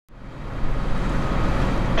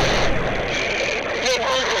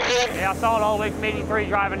I saw it all the way from 83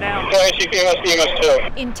 driving down.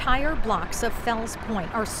 Entire blocks of Fells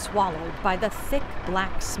Point are swallowed by the thick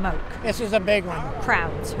black smoke. This is a big one.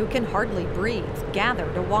 Crowds who can hardly breathe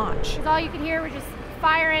gather to watch. All you could hear were just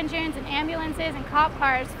fire engines and ambulances and cop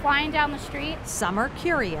cars flying down the street. Some are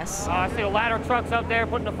curious. I see the ladder trucks up there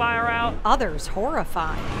putting the fire out. Others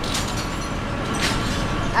horrified.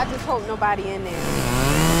 I just hope nobody in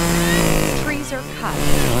there. Trees are cut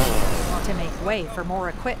to make way for more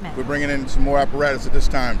equipment. We're bringing in some more apparatus at this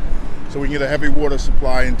time so we can get a heavy water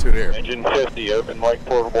supply into there. Engine 50, open mic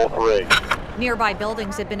portable 3. Nearby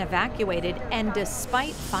buildings have been evacuated, and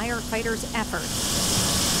despite firefighters'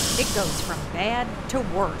 efforts, it goes from bad to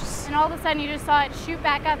worse. And all of a sudden you just saw it shoot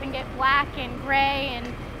back up and get black and gray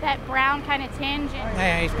and that brown kind of tinge.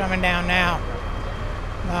 Yeah, he's coming down now.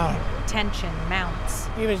 No. Tension mounts.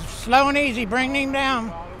 He was slow and easy bringing him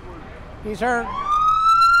down. He's hurt.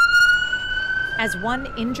 As one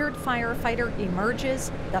injured firefighter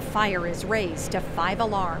emerges, the fire is raised to 5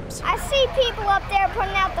 alarms. I see people up there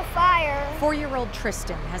putting out the fire. 4-year-old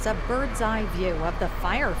Tristan has a bird's eye view of the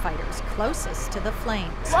firefighters closest to the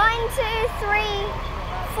flames. 1, 2, 3,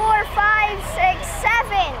 4, 5, 6,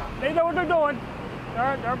 7. They know what they're doing.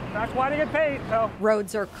 That's why they get paid. So.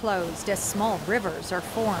 Roads are closed as small rivers are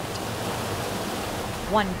formed.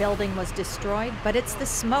 One building was destroyed, but it's the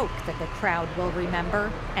smoke that the crowd will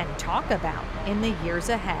remember and talk about in the years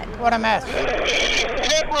ahead. What a mess.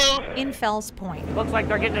 In Fells Point. Looks like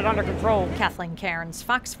they're getting it under control. Kathleen Cairns,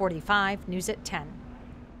 Fox 45, News at 10.